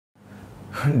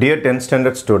Dear 10th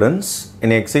standard students,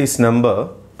 in exercise number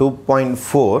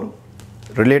 2.4,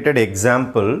 related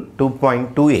example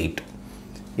 2.28,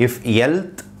 if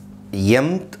Lth,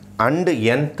 mth and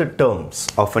nth terms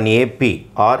of an AP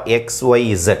are x,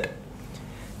 y, z,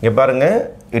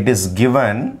 it is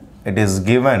given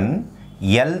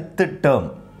Lth term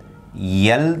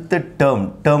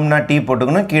na t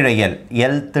போட்டுக்கணும் கீழே L,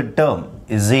 Lth term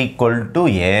is equal to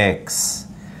x.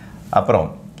 அப்புறம்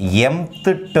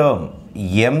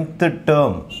mth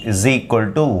term is equal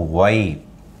to y.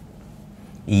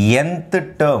 nth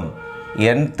term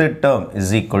is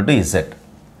equal to z.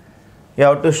 You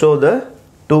have to show the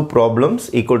two problems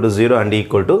equal to 0 and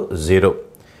equal to 0.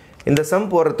 இந்த sum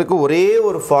போறதுக்கு ஒரே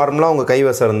ஒரு formula உங்க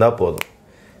கைவசம் இருந்தா போதும்.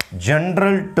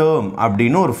 General term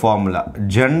அப்படினு ஒரு ஃபார்முலா.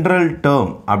 General term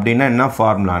அப்படினா என்ன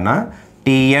ஃபார்முலானா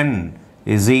Tn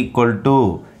is equal to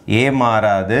a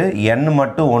மாறாது n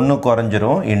மட்டும் 1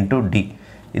 குறைஞ்சிரும் into d.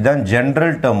 இதான்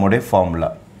general term உடைய ஃபார்முலா.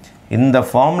 இந்த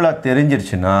ஃபார்முலா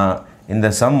தெரிஞ்சிருச்சுனா இந்த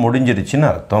sum முடிஞ்சிருச்சுன்னு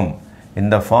அர்த்தம்.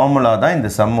 இந்த ஃபார்முலா தான் இந்த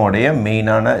sum உடைய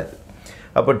மெயினான.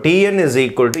 அப்ப Tn is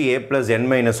equal to a plus n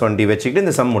minus 1d வெச்சிட்டு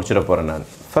இந்த sum முடிச்சிர போறேன் நான்.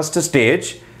 First stage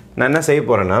நான் என்ன செய்ய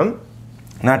போறேன்னா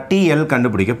நான் TL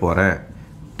கண்டுபிடிக்க போறேன்.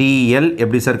 TL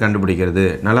எப்படி சார் கண்டுபிடிக்கிறது?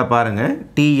 நல்லா பாருங்க.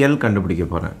 TL கண்டுபிடிக்க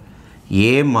போறேன்.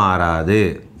 a மாறாது.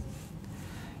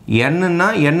 n னா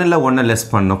n ல 1 லெஸ்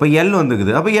பண்ணனும். அப்ப l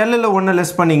வந்துக்குது. அப்ப l ல 1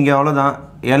 லெஸ் பண்ணீங்க அவ்வளவுதான்.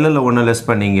 l ல 1 லெஸ்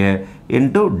பண்ணீங்க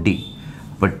into d.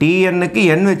 அப்ப Tn க்கு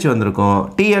n வெச்சு வந்திருக்கும்.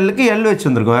 TL க்கு l வெச்சு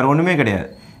வந்திருக்கும். வேற ஒண்ணுமே கிடையாது.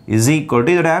 is equal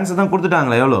to இதோட ஆன்சர் தான்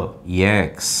கொடுத்துட்டாங்களா எவ்வளோ?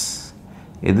 x.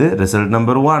 இது ரிசல்ட்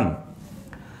நம்பர் 1.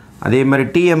 அதே மாதிரி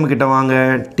Tm கிட்ட வாங்க.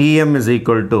 Tm is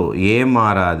equal to a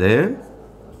மாறாது,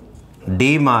 d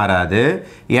மாறாது,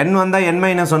 n வந்தா n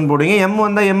minus 1 போடுங்க, m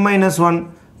வந்தா m minus 1,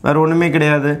 வேற ஒண்ணுமே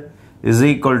கிடையாது. is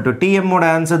equal to Tm ஓட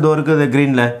ஆன்சர் தோ இருக்குது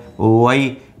கிரீன்ல y.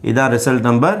 இதான் ரிசல்ட்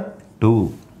நம்பர் 2.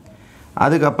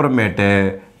 அதுக்கு அப்புறமேட்டு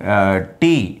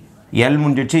t l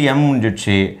முடிஞ்சிச்சு, m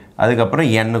முடிஞ்சிச்சு, அதுக்கு அப்புறம்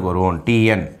n க்கு வருவோம்.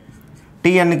 Tn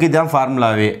க்கு இதான்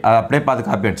ஃபார்முலாவே. அப்படியே பார்த்து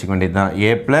காப்பி அடிச்சுக்க வேண்டியதுதான்.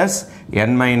 a plus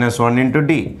n minus 1 into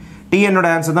d. Tn ஓட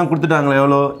ஆன்சர் தான் கொடுத்துட்டாங்களே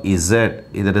எவ்வளோ? z.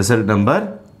 இது ரிசல்ட் நம்பர்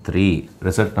 3.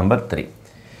 Result number 3.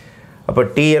 அப்போ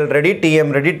TL ready, Tm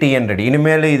ready, Tn ready.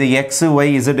 இனிமேல் இது x, y,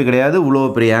 z கிடையாது. இவ்வளோ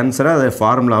பெரிய ஆன்சரை அதை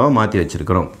ஃபார்முலாவை மாற்றி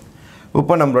வச்சிருக்கிறோம்.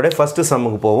 இப்போ நம்மளுடைய ஃபஸ்ட்டு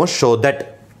சம்முக்கு போவோம். ஷோ தட்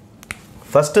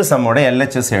ஃபஸ்ட்டு சம்மோட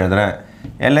LHS எழுதுகிறேன்.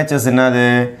 LHS என்னது?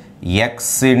 x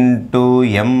into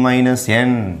m minus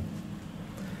n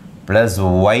plus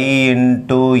y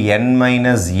into n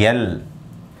minus l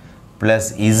plus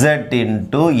z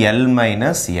into l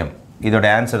minus m. இதோட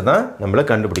ஆன்சர் தான் நம்மளை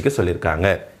கண்டுபிடிக்க சொல்லியிருக்காங்க.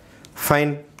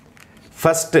 ஃபைன்.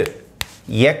 ஃபஸ்ட்டு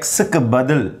எக்ஸுக்கு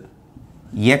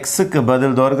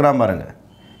பதில் தோறுக்கிறான் பாருங்க.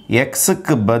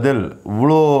 எக்ஸுக்கு பதில்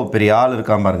இவ்வளோ பெரிய ஆள்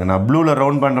இருக்கான் பாருங்க. நான் ப்ளூவில்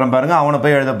ரவுண்ட் பண்ணுறேன் பாருங்க. அவனை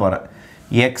போய் எழுத போகிறேன்.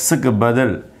 எக்ஸுக்கு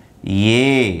பதில்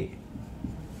a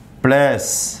plus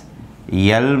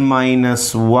l minus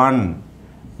 1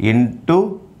 into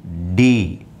d.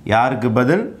 யாருக்கு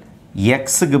பதில்?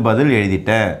 எக்ஸுக்கு பதில்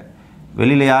எழுதிட்டேன்.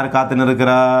 வெளியில் யார் காத்துன்னு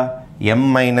இருக்கிறா? m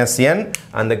minus n.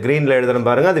 அந்த க்ரீனில் எழுதுறேன்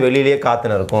பாருங்க. அது வெளியிலேயே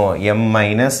காத்துன்னு இருக்கும். m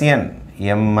minus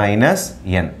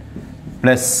n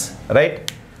plus right.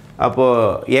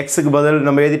 அப்போது எக்ஸுக்கு பதில்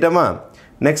நம்ம எழுதிட்டோமா?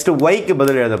 நெக்ஸ்ட்டு ஒய்க்கு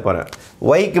பதில் எழுத போகிறேன்.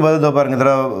 ஒய்க்கு பதில் பாருங்க.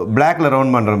 இதில் பிளாக்கில்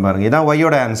ரவுண்ட் பண்ணுறேன் பாருங்க. இதான்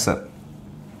ஒய்யோட ஆன்சர்.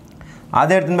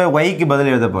 அதை எடுத்துன்னு போய் ஒய்க்கு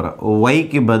பதில் எழுத போகிறேன்.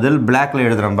 ஒய்க்கு பதில் பிளாக்கில்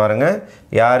எழுதுகிறேன் பாருங்க.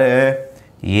 யார்?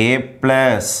 a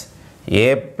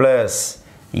plus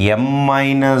m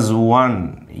minus 1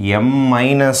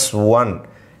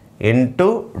 into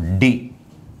d.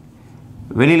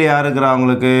 வெளியில் யார் இருக்கிறா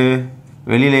உங்களுக்கு?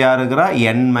 வெளியில் யார் இருக்கிறா?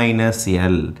 n minus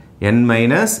l.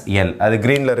 அது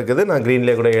க்ரீனில் இருக்குது. நான்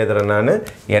க்ரீன்லேயே கூட எழுதுகிறேன் நான்.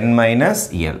 n minus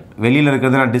l. வெளியில்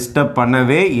இருக்கிறது நான் டிஸ்டர்ப்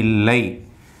பண்ணவே இல்லை.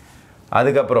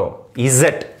 அதுக்கப்புறம்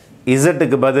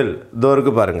இசட்டுக்கு பதில்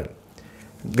தோருக்கு பாருங்கள்.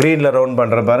 க்ரீனில் ரவுண்ட்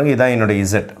பண்ணுறேன் பாருங்கள். இதான் என்னோட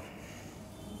இசட்.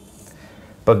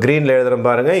 இப்போ க்ரீனில் எழுதுகிறேன்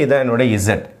பாருங்கள். இதான் என்னோட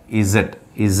இசட்.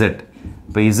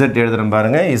 இப்போ இசட் எழுதுகிறேன்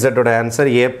பாருங்கள். இசட்டோட answer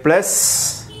a plus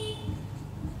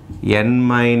n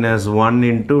minus 1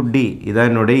 into d. இதான்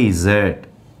என்னோட இசட்.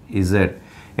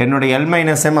 என்னோட l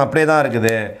minus m அப்படியே தான்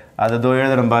இருக்குது. அதை தோ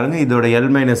எழுதுகிறேன் பாருங்கள். இதோட l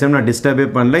minus m நான் டிஸ்டர்பே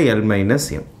பண்ணல. l minus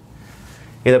m.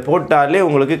 இதை போட்டாலே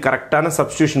உங்களுக்கு கரெக்டான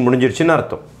சப்ஸ்டியூஷன் முடிஞ்சிருச்சுன்னு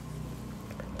அர்த்தம்.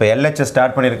 இப்போ LHS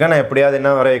ஸ்டார்ட் பண்ணியிருக்கேன். நான் எப்படியாவது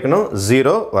என்ன வர வைக்கணும்?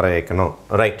 0 வர வைக்கணும்.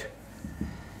 ரைட்.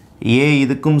 a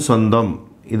இதுக்கும் சொந்தம்.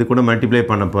 இது கூட மல்டிப்ளை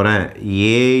பண்ண போகிறேன்.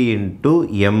 a into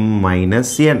m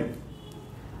minus n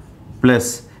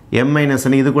plus m minus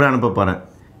n இது கூட அனுப்ப போகிறேன்.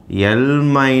 l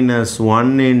minus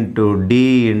 1 into d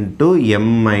into m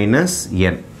minus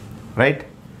n. Right.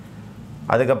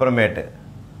 அதுக்கப்புறமேட்டு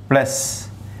ப்ளஸ்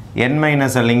n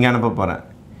minus l இங்கே அனுப்ப போகிறேன்.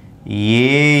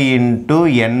 a into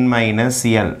n minus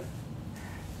l.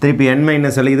 திருப்பி n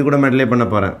minus l இது கூட மல்டிப்ளை பண்ண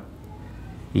போகிறேன்.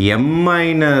 m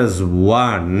minus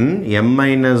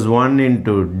 1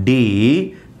 into d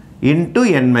into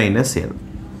n minus l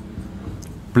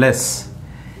plus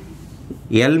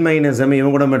l minus m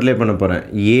இவன் கூட மல்டிப்ளை பண்ண போகிறேன்.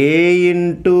 a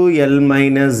into l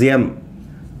minus m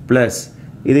plus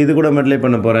இது கூட மல்டிப்ளை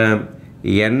பண்ண போகிறேன்.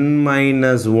 n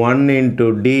minus 1 into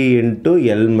d into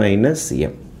l minus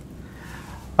m.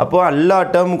 அப்போ எல்லா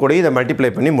டேர்ம் கூட இதை மல்டிப்ளை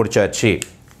பண்ணி முடிச்சாச்சு.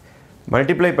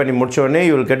 மல்டிப்ளை பண்ணி முடிச்சோடனே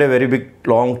you will get a very big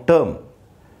long term.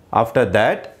 After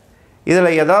that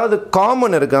இதில் ஏதாவது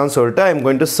காமன் இருக்கான்னு சொல்லிட்டு I am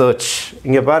going to search.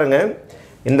 இங்கே பாருங்கள்,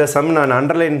 இந்த சம் நான்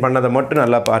அண்டர்லைன் பண்ணதை மட்டும்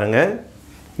நல்லா பாருங்கள்.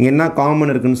 இங்கே என்ன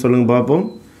காமன் இருக்குன்னு சொல்லுங்கள் பார்ப்போம்.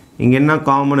 இங்கே என்ன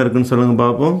காமன் இருக்குன்னு சொல்லுங்கள்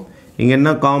பார்ப்போம். இங்கே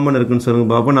என்ன காமன் இருக்குன்னு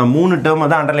சொல்லுங்கள் பார்ப்போம். நான் 3 டேர்மை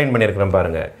தான் அண்டர்லைன் பண்ணியிருக்கிறேன்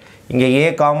பாருங்கள். இங்கே a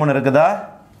காமன் இருக்குதா,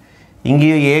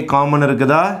 இங்கேயும் a காமன்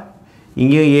இருக்குதா,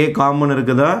 இங்கேயும் a காமன்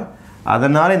இருக்குதா.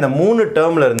 அதனால் இந்த 3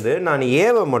 டேர்மில் இருந்து நான்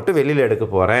ஏவை மட்டும் வெளியில் எடுக்க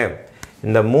போகிறேன்.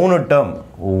 இந்த 3 டேர்ம்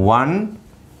 1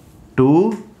 2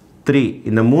 3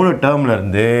 இந்த 3 டேர்மில்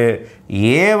இருந்து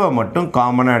ஏவை மட்டும்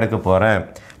காமனாக எடுக்க போகிறேன்.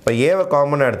 இப்போ ஏவை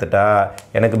காமனாக எடுத்துட்டா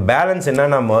எனக்கு பேலன்ஸ்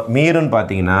என்னென்ன மீறுன்னு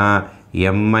பார்த்தீங்கன்னா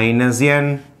m minus n,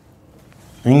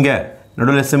 இங்கே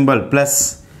நடுவில் simple plus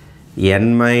n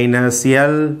minus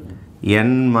l,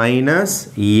 n minus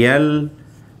l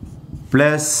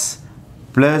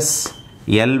plus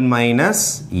l minus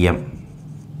m.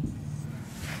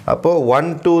 அப்போது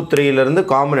 1 2 3லேருந்து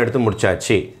காமன் எடுத்து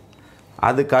முடிச்சாச்சு.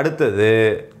 அதுக்கு அடுத்தது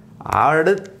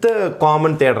அடுத்த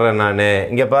காமன் தேடுறேன் நான்.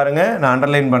 இங்கே பாருங்கள், நான்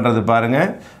அண்டர்லைன் பண்ணுறது பாருங்கள்,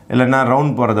 இல்லைன்னா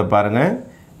ரவுண்ட் போகிறத பாருங்கள்.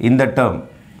 இந்த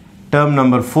டேர்ம்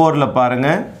நம்பர் 4ல்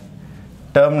பாருங்கள்,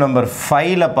 டேர்ம் நம்பர்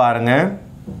 5ல் பாருங்கள்,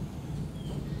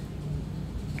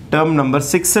 டேர்ம் நம்பர்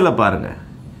 6ல் பாருங்கள்.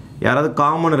 யாராவது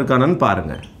காமன் இருக்கானு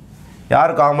பாருங்கள்.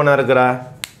 யார் காமனாக இருக்கிறா?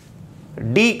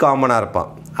 டி காமனாக இருப்பான்.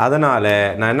 அதனால்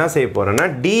நான் என்ன செய்ய போகிறேன்னா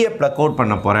டியை ப்ளக் அவுட்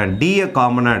பண்ண போகிறேன். டியை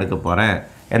காமனாக எடுக்க போகிறேன்.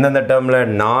 எந்தெந்த டேர்மில்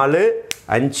 4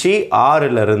 5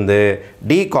 6லேருந்து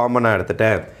டி காமனாக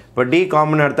எடுத்துட்டேன். இப்போ டி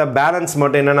காமனாக எடுத்தால் பேலன்ஸ்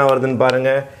மட்டும் என்னென்ன வருதுன்னு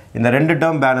பாருங்கள். இந்த 2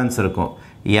 டேர்ம் பேலன்ஸ் இருக்கும்.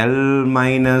 l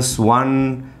minus 1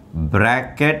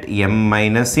 bracket m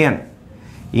minus n.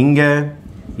 இங்கே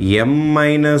m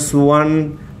minus 1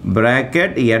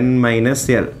 bracket n minus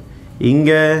l.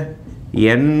 இங்கே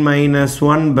n minus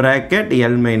 1 bracket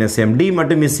l minus m. d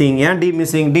மட்டும் மிஸ்ஸிங். ஏன் d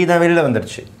மிஸ்ஸிங்? d தான் வெளியில்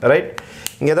வந்துடுச்சு. ரைட்,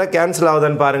 இங்கே தான் கேன்சல்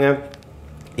ஆகுதுன்னு பாருங்கள்.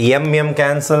 m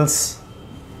cancels,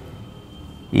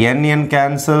 n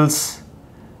cancels,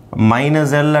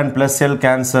 minus l and plus l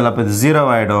cancel. அப்போ இது 0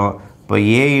 ஆகிடும். இப்போ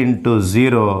a into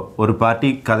 0 ஒரு பார்ட்டி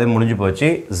கதை முடிஞ்சு போச்சு,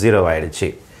 0 ஆகிடுச்சு.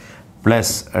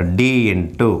 Plus d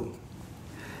into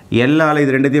l all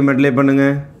இது ரெண்டுத்தையும் மல்டிப்ளை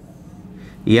பண்ணுங்கள்.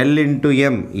 l into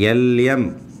m lm,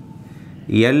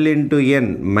 l into n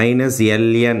minus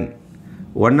ln.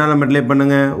 1 all multiply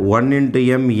பண்ணுங்கள். 1 into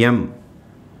m m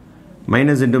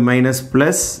minus into minus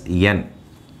plus n.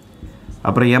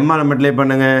 அப்புறம் m ஆல் மல்டிப்ளை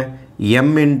பண்ணுங்கள். m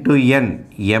into n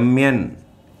mn,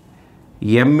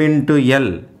 m into l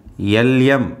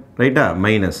lm. ரைட்டா?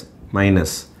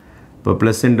 Minus இப்போ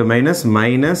plus into minus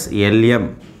lm.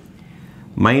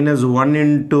 minus 1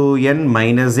 into n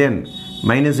minus n,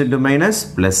 minus into minus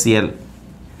plus l.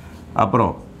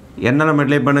 அப்புறம் n all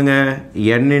multiply பண்ணுங்கள்.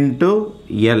 n into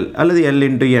l அல்லது l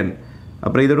into n.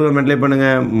 அப்புறம் இதோட multiply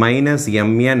பண்ணுங்கள். minus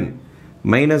mn,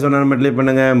 minus 1 multiply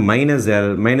பண்ணுங்கள். Minus l,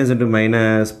 minus into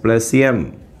minus plus m.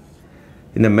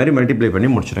 இந்த மாதிரி multiply பண்ணி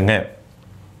முடிச்சுடுங்க.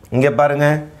 இங்கே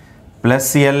பாருங்கள்,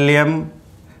 ப்ளஸ் lm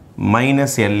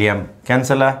மைனஸ் lm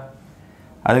கேன்சலா.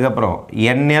 அதுக்கப்புறம்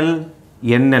nl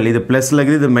இது ப்ளஸில்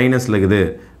இருக்குது, இது மைனஸில் இருக்குது.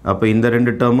 அப்போ இந்த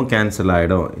 2 டேர்மும் கேன்சல்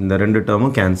ஆகிடும், இந்த 2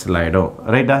 டேர்மும் கேன்சல் ஆகிடும்.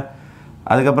 ரைட்டா?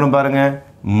 அதுக்கப்புறம் பாருங்கள்,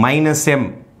 மைனஸ் m.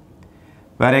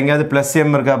 வேறு எங்கேயாவது ப்ளஸ்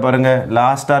m இருக்கா பாருங்கள்.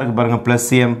 லாஸ்ட்டாக இருக்குது பாருங்கள், ப்ளஸ்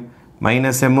m.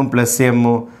 Minus எம்மும் plus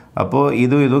எம்மும். அப்போது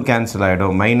இதுவும் கேன்சல்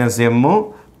ஆகிடும். மைனஸ் எம்மும்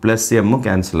ப்ளஸ் எம்மும்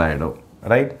கேன்சல் ஆகிடும்.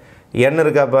 ரைட்? n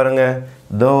இருக்கா பாருங்கள்.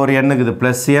 தோ ஒரு n இருக்குது,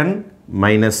 ப்ளஸ் n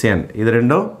மைனஸ் n. இது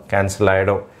ரெண்டும் கேன்சல்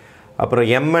ஆகிடும். அப்புறம்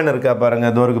mn இருக்கா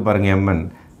பாருங்கள். தோ இருக்குது பாருங்கள் mn.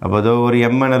 அப்போ தோ ஒரு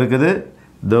mn இருக்குது,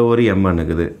 தோ ஒரு mn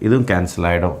இருக்குது. இதுவும் கேன்சல்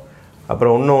ஆகிடும்.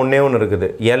 அப்புறம் ஒன்றே ஒன்று இருக்குது,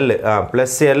 L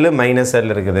plus L minus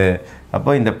L இருக்குது. அப்போ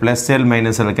இந்த plus L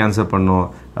minus L cancel பண்ணும்.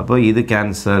 அப்போ இது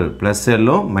கேன்சல், ப்ளஸ்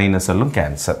எல்லும் மைனஸ் எல்லும்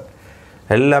கேன்சல்.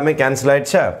 எல்லாமே கேன்சல்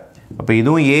ஆகிடுச்சா? அப்போ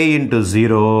இதுவும் a into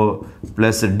 0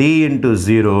 plus d into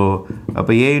 0.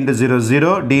 அப்போ a into 0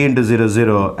 0, d into 0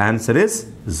 0. Answer is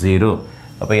 0.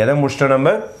 அப்போ எதை முடிச்சிட்டோம்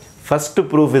நம்ம? First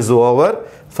proof is over.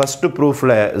 First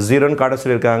ப்ரூஃபில் 0ன்னு காட்ட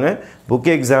சொல்லியிருக்காங்க. புக்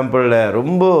எக்ஸாம்பிளில்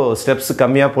ரொம்ப ஸ்டெப்ஸ்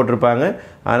கம்மியாக போட்டிருப்பாங்க.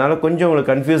 அதனால் கொஞ்சம்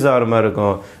உங்களுக்கு கன்ஃபியூஸ் ஆகிற மாதிரி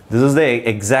இருக்கும். This is the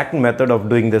exact method of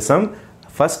doing the some.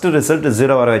 First result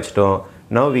 0 வர வச்சிட்டோம்.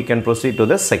 Now we can proceed to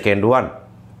the second one.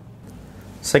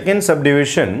 Second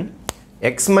subdivision,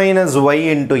 x minus y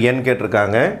into n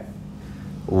கேட்டிருக்காங்க,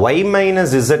 y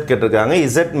minus z கேட்டிருக்காங்க,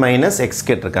 z minus x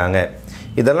கேட்டிருக்காங்க.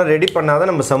 இதெல்லாம் ready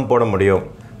பண்ணாதான் நம்ம some போட முடியும்.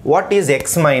 What is x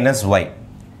minus y?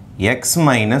 x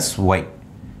minus y.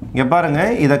 இங்கே பாருங்க,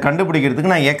 இதை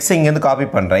கண்டுபிடிக்கிறதுக்கு நான் x இங்கேருந்து காப்பி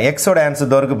பண்ணுறேன். x ஓட ஆன்சர்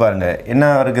இதோ இருக்கு பாருங்க, என்ன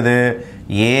இருக்குது?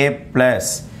 a plus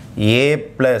a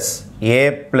plus a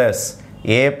plus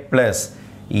a plus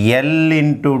l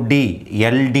into d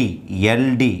ld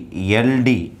ld ld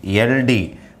ld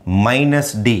minus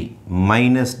d.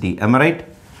 Am I right?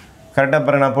 கரெக்டாக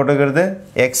பாருங்க, நான் போட்டுக்கிறது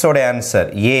x ஓட answer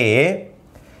a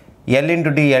l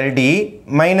into d ld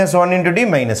minus 1 into d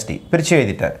minus d. பிரித்து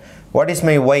எழுதிட்டேன். What is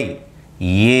my y?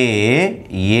 a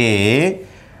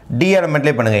d ஆல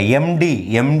multiply பண்ணுங்க, md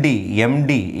md md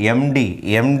md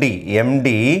md md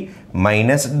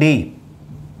minus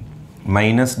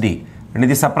d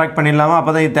இது சப்ராக்ட் பண்ணிடலாமா?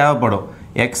 அப்போ தான் இது தேவைப்படும்.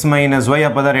 x minus y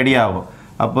அப்போ தான் ரெடி ஆகும்.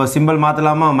 அப்போ சிம்பிள்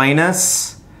மாற்றலாமா?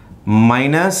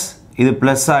 மைனஸ் இது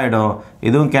ப்ளஸ் ஆகிடும்,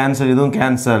 இதுவும்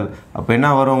கேன்சல். அப்போ என்ன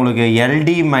வரும் உங்களுக்கு? ld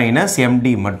மைனஸ் md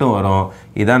மட்டும் வரும்.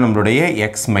 இதுதான் நம்மளுடைய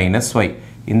x minus y.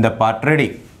 இந்த பார்ட் ரெடி.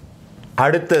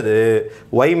 அடுத்தது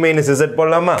y minus z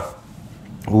போடலாமா?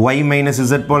 y minus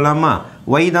z போடலாமா?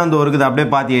 y தான் இந்த இருக்குது, அப்படியே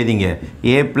பார்த்து எழுதிங்க.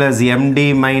 a plus md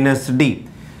minus d.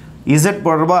 z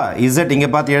போடுறப்பா, z இங்கே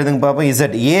பார்த்து எழுதுங்க பார்ப்போம். z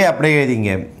a அப்படியே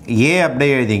எழுதிங்க, a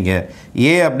அப்படியே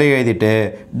எழுதிட்டு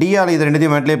d ஆல் இது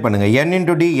ரெண்டுத்தையும் மல்டிப்ளை பண்ணுங்க. n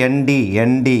into d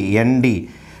nd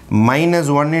minus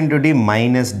 1 into d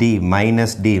minus d.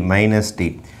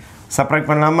 Subtract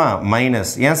பண்ணலாமா?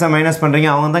 மைனஸ். ஏன் சார் மைனஸ் பண்ணுறீங்க?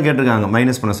 அவங்க தான் கேட்டிருக்காங்க,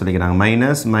 மைனஸ் பண்ண சொல்லிக்கிறாங்க.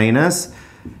 மைனஸ்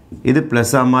இது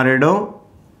ப்ளஸ்ஸாக மாறிடும்,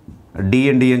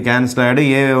 டிஎன்டியும் கேன்சல் ஆகிடும்,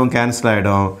 ஏவும் கேன்சல்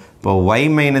ஆகிடும். இப்போ y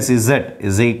minus z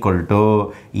is equal to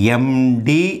md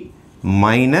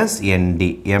minus nd.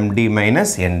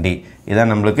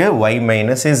 இதான் நம்மளுக்கு y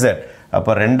minus z.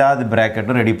 அப்போ ரெண்டாவது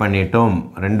ப்ராக்கெட்டும் ரெடி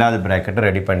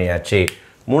பண்ணியாச்சு.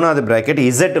 மூணாவது ப்ராக்கெட்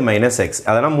z minus x.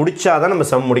 அதெல்லாம் முடிச்சாதான் நம்ம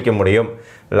சம் முடிக்க முடியும்.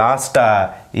 லாஸ்ட்டாக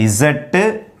z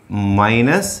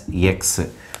minus x.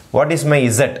 What is my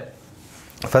z?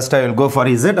 First I will go for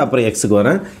z, அப்புறம் xக்கு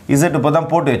வரேன். z இப்போ தான்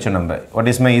போட்டு வச்சோம் நம்ம. What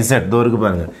is my z? இதோ இருக்கு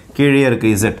பாருங்க, கீழே இருக்கு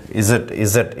z.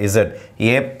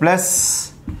 a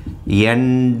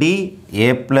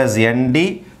plus nd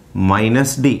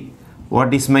minus d. What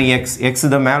is my x? x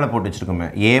இதை மேலே போட்டு வச்சுருக்கோமே.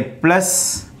 a plus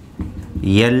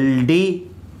ld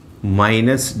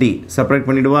minus d. Separate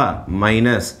பண்ணிடுவா?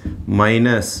 Minus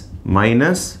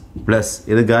plus,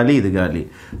 இது காலி.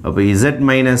 அப்போ z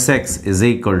minus x is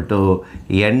equal to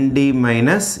nd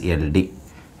minus ld.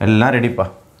 எல்லாம் ரெடிப்பா.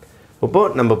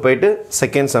 இப்போது நம்ம போயிட்டு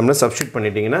செகண்ட் சம்மில் சப்ஸ்டியூட்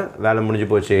பண்ணிட்டீங்கன்னா வேலை முடிஞ்சு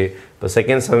போச்சு. இப்போ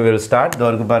செகண்ட் சம் will start. இதோ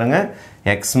இருக்கு பாருங்கள்,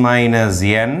 x minus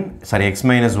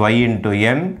y into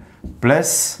n plus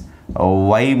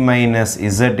y minus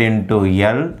z into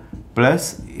l plus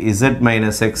z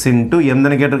minus x into m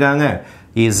தானே கேட்டிருக்காங்க,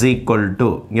 is equal to,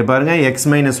 இங்கே பாருங்கள் x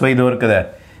minus y இதோ இருக்குதா,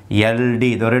 ld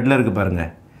இதோ ரெட்டில் இருக்குது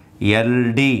பாருங்கள்,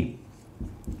 ld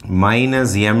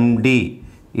minus md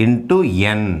into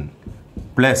n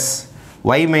plus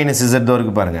y minus z இதோ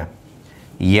இருக்குது பாருங்கள்,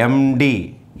 md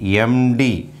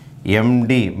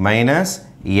minus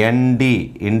nd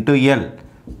into l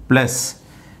plus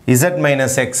z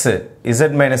minus x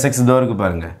இதோ இருக்குது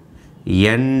பாருங்கள்,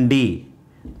 nd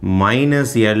minus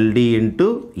ld into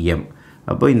m.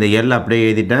 அப்போ இந்த l அப்படியே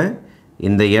எழுதிட்டேன்,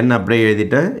 இந்த n அப்படியே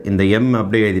எழுதிட்டேன், இந்த m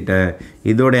அப்படியே எழுதிட்டேன்.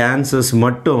 இதோட ஆன்சர்ஸ்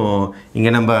மட்டும்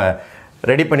இங்கே நம்ம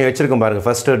ரெடி பண்ணி வச்சுருக்கோம் பாருங்கள்.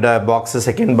 First box,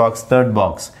 second box, third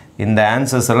box. இந்த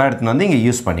ஆன்சர்ஸ் எல்லாம் எடுத்துன்னு வந்து இங்கே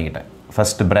யூஸ் பண்ணிக்கிட்டேன்.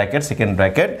 First bracket, second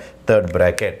bracket, third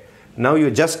bracket. Now you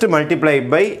just multiply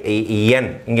by n.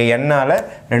 இங்கே n-ஆல்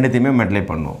ரெண்டுத்தையுமே மல்டிப்ளை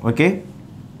பண்ணுவோம். ஓகே,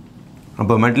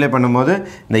 அப்போ மல்டிப்ளை பண்ணும்போது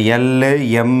இந்த எல்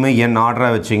எம் என்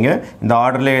ஆர்டராக வச்சுங்க. இந்த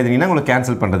ஆர்டரில் எழுதினீங்கன்னா உங்களுக்கு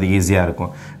கேன்சல் பண்ணுறதுக்கு ஈஸியாக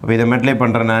இருக்கும். அப்போ இதை மல்டிப்ளை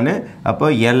பண்ணுறேன் நான். அப்போ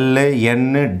என்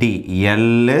டி.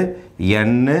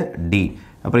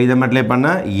 அப்புறம் இதை மல்டிப்ளை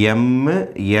பண்ணால்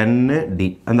டி.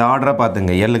 அந்த ஆர்டரை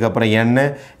பார்த்துங்க, எல்லுக்கு அப்புறம் என்,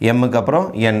 எம்முக்கு அப்புறம்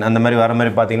என், அந்த மாதிரி வர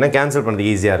மாதிரி பார்த்தீங்கன்னா கேன்சல்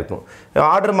பண்ணுறதுக்கு ஈஸியாக இருக்கும்.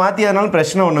 ஆர்டர் மாற்றி அதனால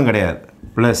பிரச்சனை ஒன்றும் கிடையாது.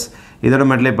 ப்ளஸ் இதோட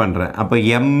மல்டிப்ளை பண்ணுறேன். அப்போ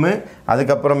எம்,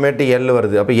 அதுக்கப்புறமேட்டு எல்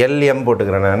வருது. அப்போ எம்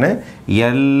போட்டுக்கிறேன் நான்,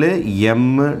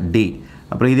 டி.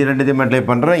 அப்புறம் இது ரெண்டுத்தையும் மல்டிப்ளை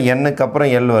பண்ணுறேன், எண்ணுக்கு அப்புறம்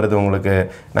எல் வருது உங்களுக்கு.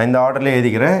 நான் இந்த ஆர்டரில்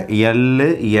எழுதிக்கிறேன்,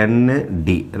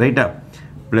 டி. ரைட்டா?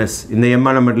 ப்ளஸ் இந்த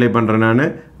எம்மால் மல்டிப்ளை பண்ணுறேன் நான்.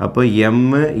 அப்போ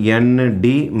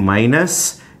டி மைனஸ்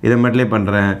இதை மல்டிப்ளை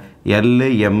பண்ணுறேன்,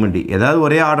 டி. ஏதாவது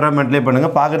ஒரே ஆர்டராக மல்டிப்ளை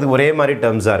பண்ணுங்கள், பார்க்குறதுக்கு ஒரே மாதிரி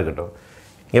டேர்ம்ஸாக இருக்கட்டும்.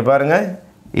 இங்கே பாருங்கள்,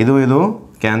 இதுவும்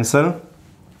கேன்சல்,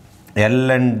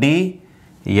 LND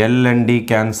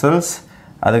கேன்சல்ஸ்.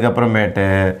 அதுக்கப்புறமேட்டு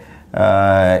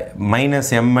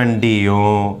மைனஸ்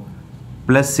எம்என்டியும்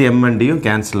ப்ளஸ் எம்என்டியும்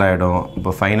கேன்சல் ஆகிடும்.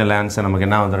 இப்போ ஃபைனல் ஆன்சர் நமக்கு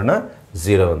என்ன வந்துடும்னா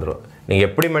 0 வந்துடும். நீங்கள்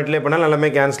எப்படி மல்டிப்ளை பண்ணாலும் எல்லாமே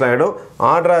கேன்சல் ஆகிடும்.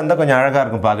 ஆர்டராக இருந்தால் கொஞ்சம் அழகாக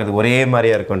இருக்கும் பார்க்குறதுக்கு, ஒரே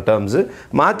மாதிரியாக இருக்கும் டேர்ம்ஸு.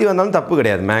 மாற்றி வந்தாலும் தப்பு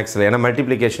கிடையாது மேக்ஸில், ஏன்னா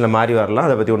மல்டிப்ளிகேஷனில் மாறி வரலாம்,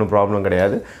 அதை பற்றி ஒன்றும் ப்ராப்ளம்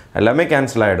கிடையாது. எல்லாமே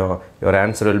கேன்சல் ஆகிடும். Your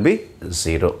answer will be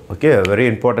 0. Okay, very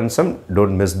important some,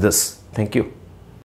 don't miss this. Thank you.